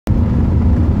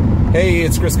Hey,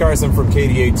 it's Carson from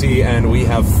KDAT, and we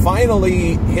have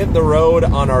finally hit the road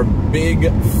on our big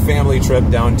family trip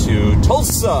down to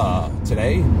Tulsa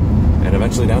today, and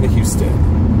eventually down to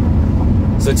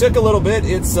Houston. So it took a little bit.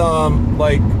 It's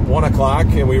like 1 o'clock,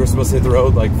 and we were supposed to hit the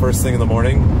road like first thing in the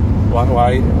morning.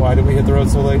 Why did we hit the road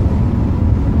so late?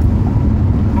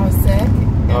 I was sick.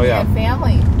 And oh yeah, we had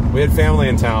family. We had family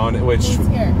in town, which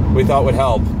we thought would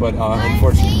help, but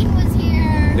unfortunately, was here.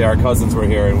 Yeah, our cousins were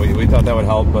here, and we thought that would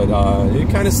help, but it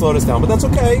kind of slowed us down. But that's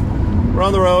okay. We're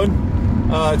on the road,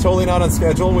 totally not on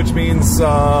schedule, which means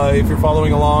if you're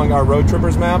following along our road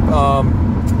trippers map,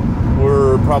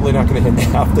 we're probably not going to hit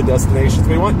half the destinations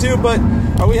we want to. But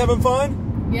are we having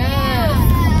fun?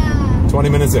 Yeah. 20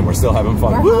 minutes in, we're still having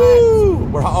fun. Woo!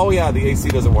 We're hot. Oh yeah, the AC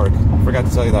doesn't work. Forgot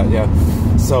to tell you that. Yeah,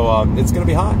 so it's going to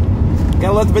be hot.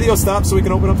 Gotta let the video stop so we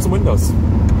can open up some windows.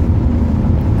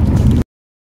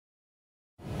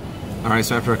 Alright,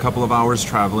 so after a couple of hours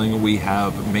traveling, we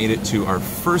have made it to our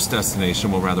first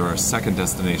destination, well rather our second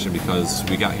destination, because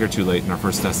we got here too late and our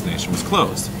first destination was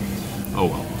closed. Oh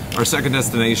well. Our second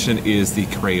destination is the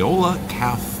Crayola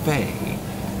Cafe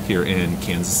here in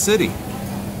Kansas City.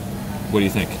 What do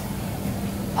you think?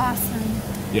 Awesome.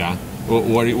 Yeah?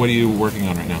 What are you working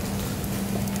on right now?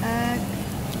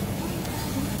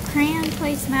 Crayon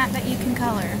placemat that you can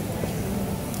color.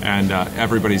 And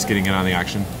everybody's getting in on the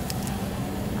action?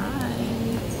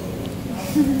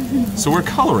 So we're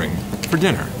coloring for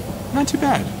dinner. Not too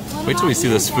bad. Wait till we see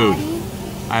this food.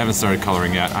 I haven't started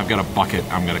coloring yet. I've got a bucket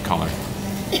I'm going to color.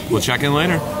 We'll check in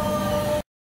later.